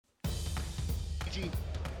Fiji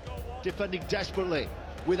defending desperately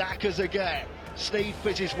with Ackers again. Sneed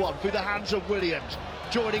fizzes one through the hands of Williams.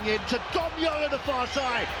 Joining in to Dom Young at the far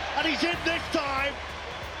side. And he's in this time.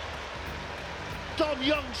 Dom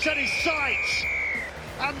Young set his sights.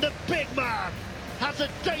 And the big man has a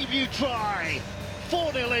debut try.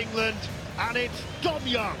 4-0 England. And it's Dom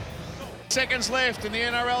Young. Seconds left in the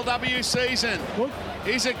NRLW season.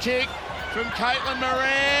 Here's a kick from Caitlin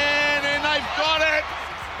Moran, and they've got it.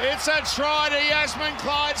 It's a try to Yasmin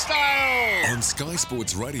Clydesdale. On Sky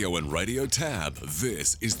Sports Radio and Radio Tab,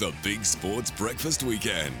 this is the Big Sports Breakfast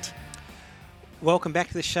Weekend. Welcome back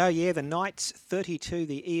to the show. Yeah, the Knights 32,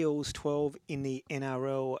 the Eels 12 in the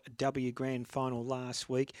NRLW Grand Final last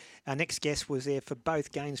week. Our next guest was there for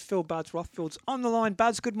both games. Phil Buds Rothfield's on the line.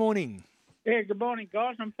 Buds, good morning. Yeah, good morning,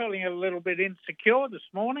 guys. I'm feeling a little bit insecure this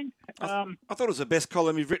morning. I thought it was the best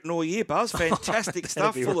column you've written all year, Buzz. Fantastic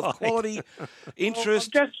stuff, full of quality,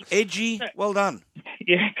 interest, edgy. Well done.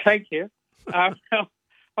 Yeah, thank you.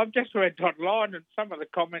 I've just read online and some of the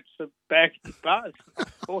comments are back to Buzz.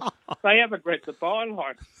 They haven't read the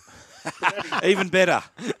byline. Even better.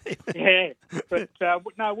 Yeah, but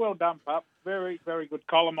no, well done, pup. Very, very good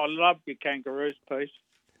column. I love your Kangaroos piece.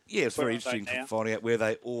 Yeah, it's very interesting to find out where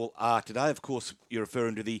they all are today. Of course, you're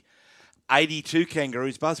referring to the 82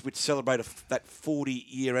 Kangaroos, Buzz, which celebrate that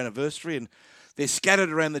 40-year anniversary, and they're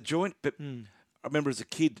scattered around the joint. But I remember as a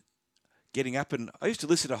kid getting up, and I used to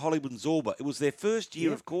listen to Hollywood and Zorba. It was their first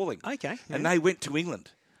year of calling. Okay. And they went to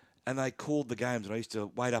England, and they called the games, and I used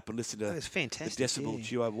to wait up and listen to That was fantastic, the Decibel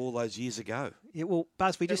Duo all those years ago. Yeah, well,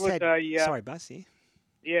 Buzz, we just had... Sorry, Buzz, yeah.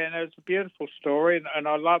 Yeah, and it's a beautiful story, and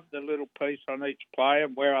I love the little piece on each player.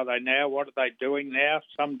 Where are they now? What are they doing now?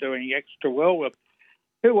 Some doing extra well.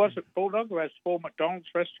 Who was it, Bulldog, who has 4 McDonald's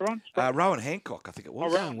restaurants? Rowan Hancock, I think it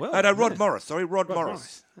was. Oh, Rowan well. No, Rod Morris. Sorry, Rod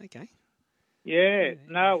Morris. Okay. Yeah,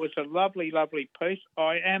 no, it was a lovely, lovely piece.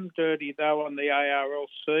 I am dirty, though, on the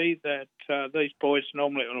ARLC that these boys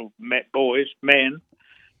normally, men,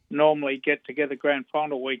 normally get together grand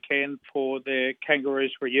final weekend for their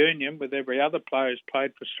Kangaroos reunion with every other player who's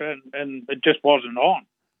played for Australia, and it just wasn't on.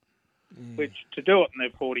 Which, to do it in their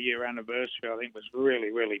 40-year anniversary, I think was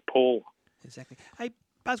really, really poor. Exactly. Hey,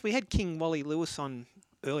 Buzz, we had King Wally Lewis on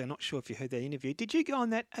earlier. I'm not sure if you heard that interview. Did you go on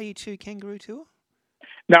that 82 Kangaroo tour?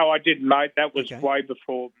 No, I didn't, mate. That was way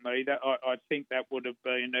before me. I think that would have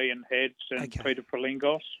been Ian Heads and Peter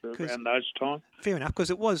Pralingos around those times. Fair enough, because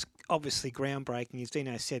it was obviously groundbreaking. As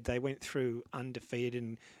Dino said, they went through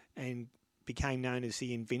undefeated and became known as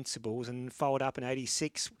the Invincibles, and followed up in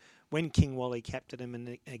 86 when King Wally captained them,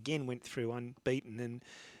 and again went through unbeaten. And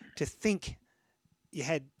to think you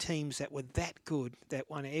had teams that were that good that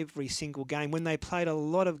won every single game when they played a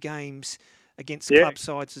lot of games against club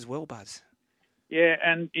sides as well, Buzz. Yeah,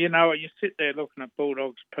 and, you sit there looking at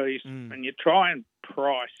Bulldog's piece and you try and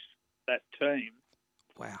price that team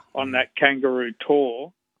on that Kangaroo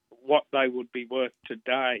tour, what they would be worth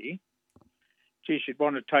today. Geez, you'd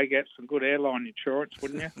want to take out some good airline insurance,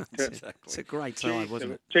 wouldn't you? Exactly. It's a great side,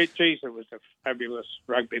 wasn't it? Geez, it was a fabulous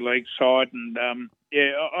rugby league side. And,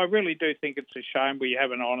 I really do think it's a shame we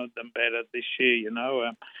haven't honoured them better this year,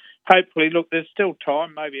 Hopefully, look, there's still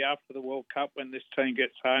time, maybe after the World Cup when this team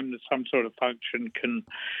gets home, there's some sort of function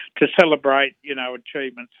to celebrate,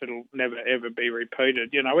 achievements that'll never, ever be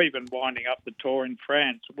repeated. Even winding up the tour in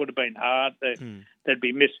France, it would have been hard. They'd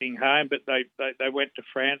be missing home, but they went to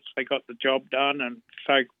France, they got the job done, and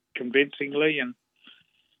so convincingly, and,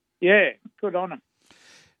 good on them.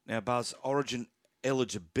 Now, Buzz, Origin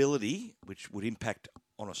eligibility, which would impact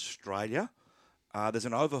on Australia, there's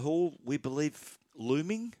an overhaul, we believe,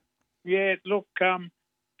 looming? Yeah, look,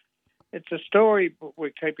 it's a story we're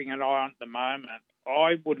keeping an eye on at the moment.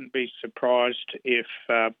 I wouldn't be surprised if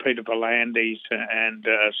Peter V'landys and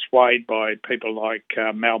swayed by people like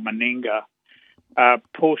Mal Meninga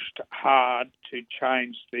pushed hard to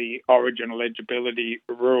change the Origin eligibility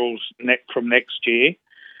rules from next year.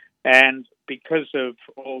 And because of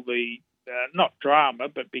all the, not drama,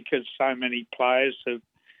 but because so many players have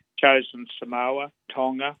chosen Samoa,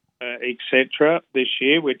 Tonga, etc. this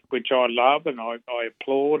year, which I love and I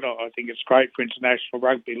applaud. I think it's great for International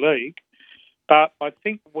Rugby League. But I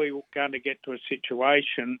think we're going to get to a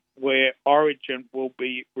situation where Origin will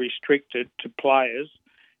be restricted to players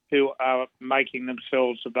who are making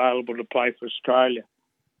themselves available to play for Australia.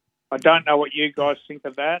 I don't know what you guys think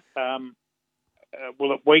of that.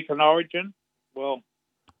 Will it weaken Origin? Well,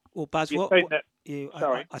 Buzz,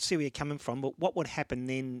 I see where you're coming from, but what would happen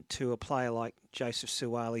then to a player like Joseph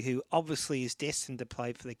Suaalii, who obviously is destined to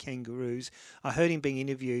play for the Kangaroos? I heard him being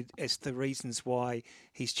interviewed as the reasons why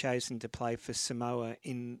he's chosen to play for Samoa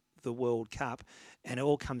in the World Cup, and it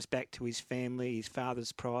all comes back to his family, his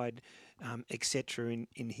father's pride, etc.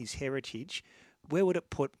 in his heritage. Where would it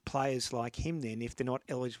put players like him then if they're not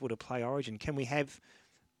eligible to play Origin? Can we have,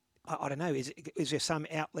 I don't know, is there some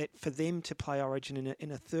outlet for them to play Origin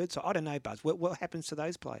in a third side? I don't know, Buzz. What happens to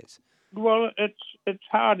those players? Well, it's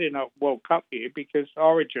hard in a World Cup year because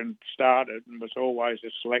Origin started and was always a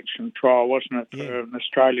selection trial, wasn't it, for an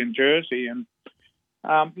Australian jersey? And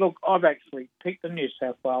look, I've actually picked the New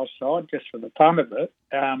South Wales side just for the fun of it,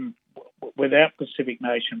 without Pacific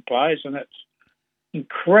Nation players, and it's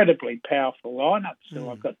incredibly powerful lineup. So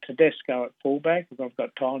I've got Tedesco at fullback. I've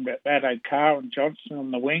got time about Addo Carr and Johnson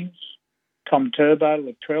on the wings, Tom Turbo,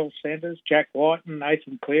 Latrell centres, Jack Whiten,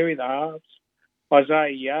 Nathan Cleary the halves,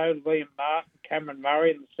 Isaiah Yeo, Liam Martin, Cameron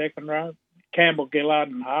Murray in the second row, Campbell Gillard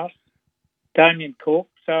and Haas, Damien Cook.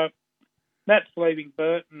 So that's leaving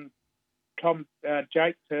Burton,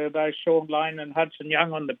 Jake Turbo, Sean Lane and Hudson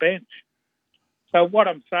Young on the bench. So what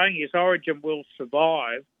I'm saying is Origin will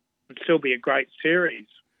survive and still be a great series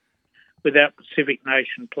without Pacific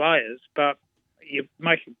Nation players. But you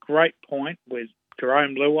make a great point with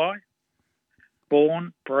Jerome Luai,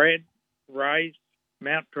 born, bred, raised,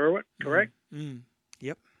 Mount Druitt, correct?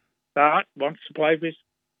 Yep. But wants to play with,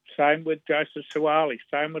 same with Joseph Suwali,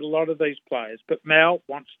 same with a lot of these players. But Mal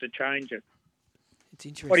wants to change it. It's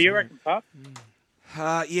interesting. What do you reckon, Pup?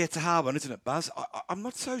 Yeah, it's a hard one, isn't it, Buzz? I'm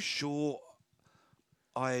not so sure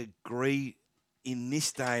I agree in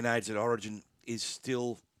this day and age that Origin is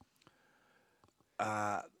still,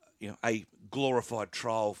 a glorified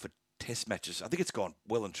trial for Test matches. I think it's gone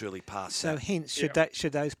well and truly past. So, that. hence,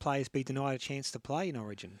 should those players be denied a chance to play in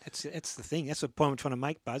Origin? That's the thing. That's the point I'm trying to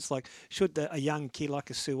make, Buzz. Like, should a young kid like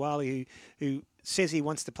a Suwali who says he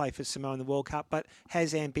wants to play for Samoa in the World Cup, but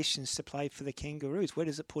has ambitions to play for the Kangaroos, where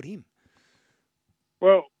does it put him?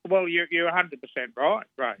 Well, you're 100% right,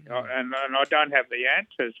 and I don't have the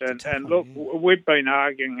answers. And look, we've been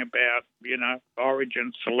arguing about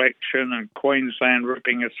Origin selection and Queensland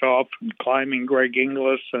ripping us off and claiming Greg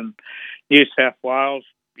Inglis and New South Wales,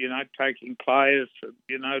 taking players,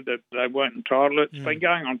 that they weren't entitled. It's been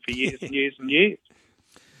going on for years and years and years.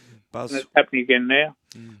 Buzz, and it's happening again now.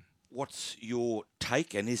 What's your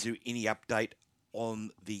take, and is there any update on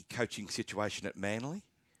the coaching situation at Manly?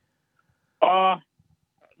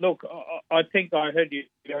 Look, I think I heard you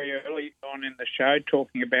very early on in the show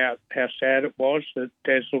talking about how sad it was that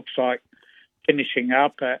Des looks like finishing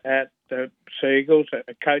up at the Seagulls,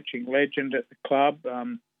 a coaching legend at the club,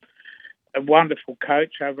 a wonderful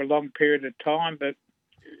coach over a long period of time. But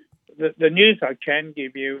the news I can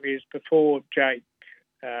give you is before Jake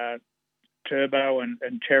Turbo and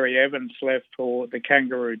Terry Evans left for the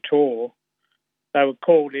Kangaroo Tour, they were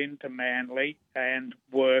called into Manly and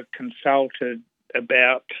were consulted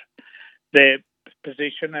about their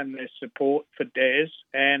position and their support for Des,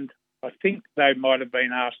 and I think they might have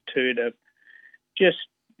been asked to just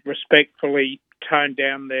respectfully tone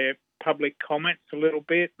down their public comments a little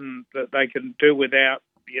bit, and that they can do without,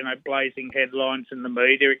 blazing headlines in the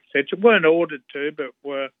media, etc. Weren't ordered to, but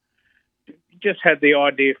were just had the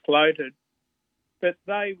idea floated. But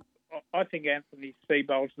I think Anthony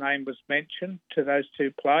Seibold's name was mentioned to those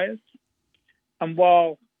two players, and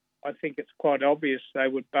while I think it's quite obvious they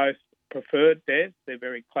would both prefer Des. They're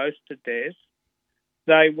very close to Des.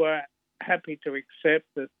 They were happy to accept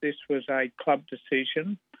that this was a club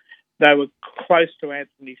decision. They were close to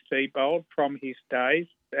Anthony Seibold from his days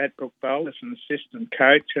at Brookvale as an assistant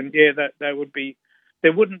coach, and there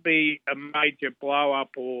wouldn't be a major blow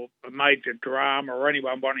up or a major drama or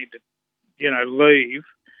anyone wanting to, leave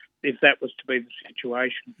if that was to be the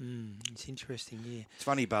situation. It's interesting, yeah. It's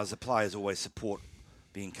funny, Buzz. The players always support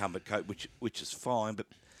the incumbent coach, which is fine, but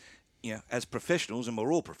as professionals, and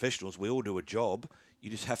we're all professionals, we all do a job. You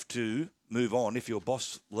just have to move on if your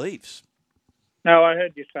boss leaves. No, I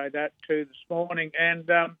heard you say that too this morning, and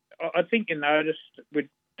I think you noticed with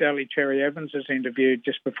Daly Cherry Evans' interview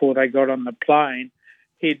just before they got on the plane,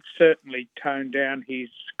 he'd certainly toned down his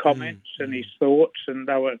comments and his thoughts, and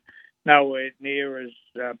they were nowhere near as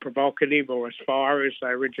provocative or as fire as they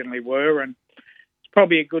originally were, and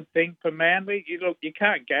probably a good thing for Manly. You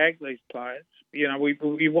can't gag these players.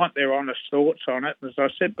 We want their honest thoughts on it. As I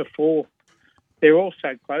said before, they're all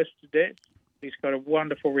so close to Des. He's got a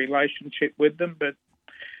wonderful relationship with them. But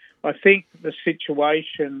I think the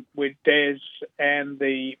situation with Des and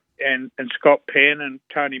Scott Penn and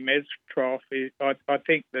Tony Mestroff, I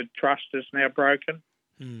think the trust is now broken.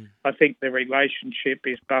 I think the relationship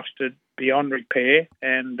is busted beyond repair,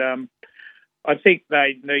 and I think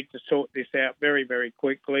they need to sort this out very, very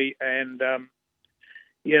quickly. And,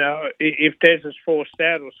 you know, if Des is forced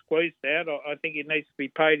out or squeezed out, I think he needs to be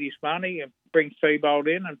paid his money and bring Seabold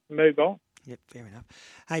in and move on. Yep, fair enough.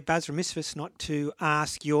 Hey, Buzz, remiss of us not to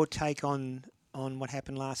ask your take on what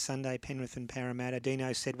happened last Sunday, Penrith and Parramatta.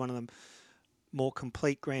 Dino said one of the more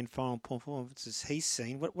complete grand final performances he's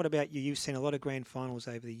seen. What about you? You've seen a lot of grand finals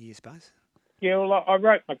over the years, Buzz. Yeah, well, I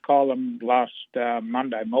wrote my column last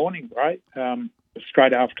Monday morning, right,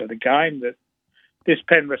 straight after the game, that this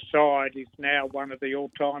Penrith side is now one of the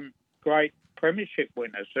all-time great premiership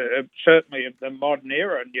winners, certainly of the modern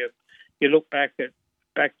era. And you look back at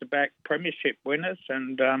back-to-back premiership winners,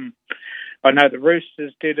 and I know the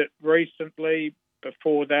Roosters did it recently.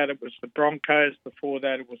 Before that, it was the Broncos. Before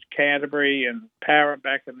that, it was Canterbury and Para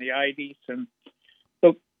back in the 80s. And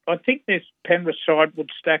look, I think this Penrith side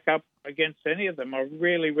would stack up against any of them. I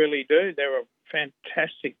really, really do. They're a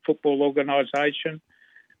fantastic football organisation.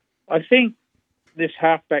 I think this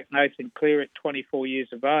halfback Nathan Clear at 24 years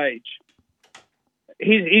of age,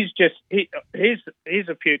 he's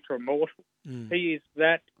a future immortal. He is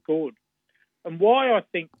that good. And why I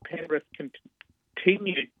think Penrith can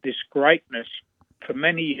continue this greatness for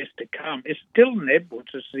many years to come is Dylan Edwards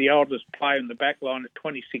is the oldest player in the back line at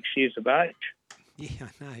 26 years of age. Yeah,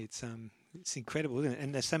 I know. It's incredible, isn't it?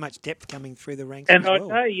 And there's so much depth coming through the ranks and as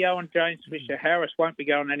well. And I know Owen James Fisher-Harris won't be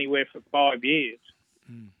going anywhere for 5 years.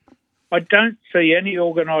 I don't see any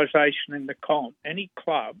organisation in the comp, any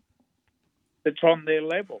club, that's on their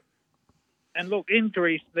level. And look,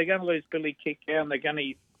 injuries, they're going to lose Billy Kickow and they're going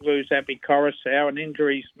to lose Abby Coruscant, and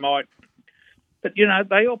injuries might... But, you know,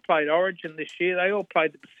 they all played Origin this year. They all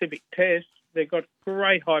played the Pacific Test. They've got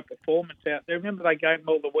great high performance out there. Remember, they gave them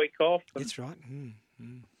all the week off. That's right.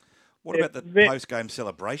 What about the post-game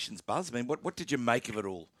celebrations, Buzz? I mean, what did you make of it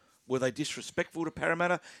all? Were they disrespectful to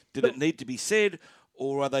Parramatta? Did it need to be said?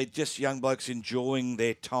 Or are they just young blokes enjoying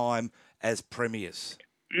their time as premiers?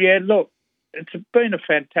 Yeah, look, it's been a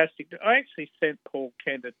fantastic... I actually sent Paul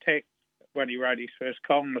Kent a text when he wrote his first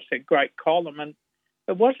column. I said, great column. And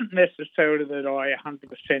it wasn't necessarily that I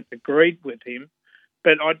 100% agreed with him,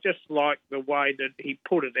 but I just liked the way that he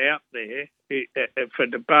put it out there for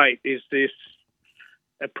debate. Is this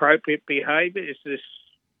appropriate behaviour? Is this,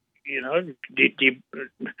 you know, do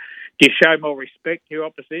you show more respect to your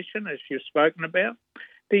opposition, as you've spoken about?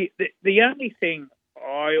 The only thing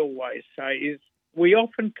I always say is we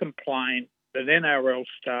often complain that NRL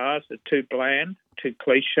stars are too bland, too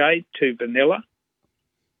cliche, too vanilla,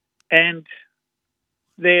 and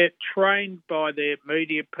they're trained by their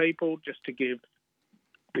media people just to give,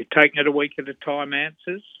 we're taking it a week at a time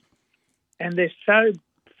answers, and they're so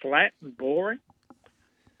flat and boring.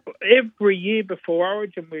 Every year before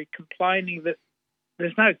Origin, we're complaining that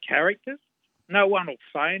there's no characters. No one will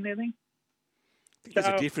say anything. I think there's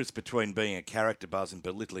a difference between being a character, Buzz, and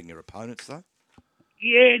belittling your opponents, though.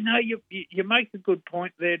 Yeah, no, you make a good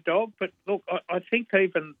point there, Dog. But look, I think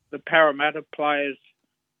even the Parramatta players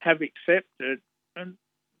have accepted. And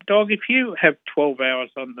Dog, if you have 12 hours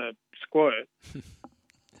on the squirt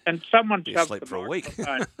and someone shoves the for a week.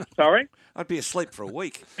 Sorry? I'd be asleep for a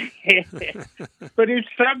week. Yeah. But if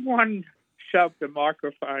someone shoved a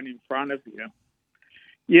microphone in front of you,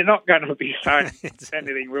 you're not going to be saying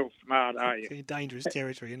anything real smart, are you? It's dangerous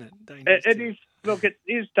territory, isn't it? It is. Look, it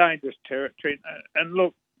is dangerous territory. And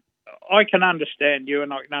look, I can understand you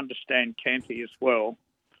and I can understand Kenty as well.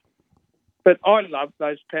 But I love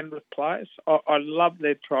those Penrith players. I love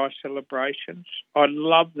their try celebrations. I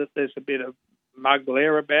love that there's a bit of mug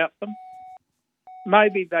lair about them.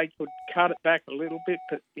 Maybe they could cut it back a little bit,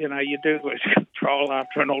 but, you know, you do lose control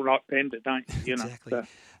after an all-night bender, don't you? You exactly. know,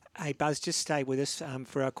 so. Hey, Buzz, just stay with us.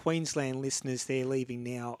 For our Queensland listeners, they're leaving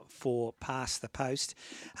now for Past the Post.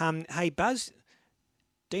 Hey, Buzz,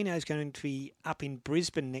 Dino's going to be up in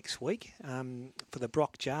Brisbane next week for the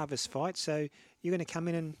Brock Jarvis fight, so you're going to come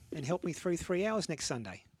in and help me through 3 hours next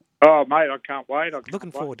Sunday. Oh, mate, I can't wait.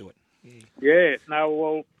 Looking forward to it. Yeah, no,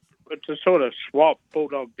 well, it's a sort of swap.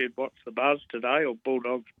 Bulldog did What's the Buzz today, or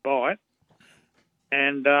Bulldog's Bite.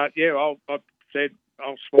 And, I've said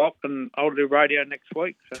I'll swap and I'll do radio next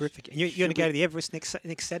week. So terrific. You're going to go to the Everest next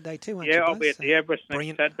Saturday too, aren't you? Yeah, I'll be at the Everest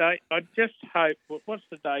next Saturday. I just hope, what's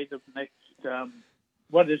the date of next,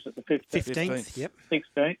 what is it, the 15th? 15th, yep.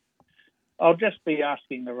 16th. I'll just be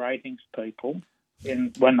asking the ratings people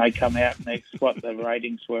when they come out next what the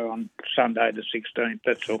ratings were on Sunday the 16th,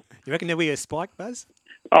 that's all. You reckon there'll be a spike, Buzz?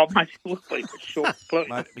 Oh, mate, it will be for sure. Please.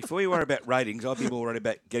 Mate, before you worry about ratings, I'd be more worried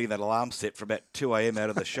about getting that alarm set for about 2 a.m.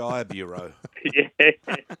 out of the Shire Bureau. Yeah.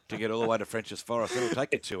 To get all the way to French's Forest. It'll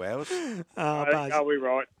take you 2 hours. Buzz. Are we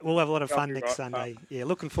right? We'll have a lot of fun next Sunday. Yeah,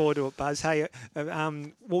 looking forward to it, Buzz. Hey,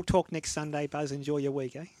 we'll talk next Sunday, Buzz. Enjoy your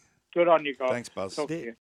week, eh? Good on you guys. Thanks, Buzz. Talk to you.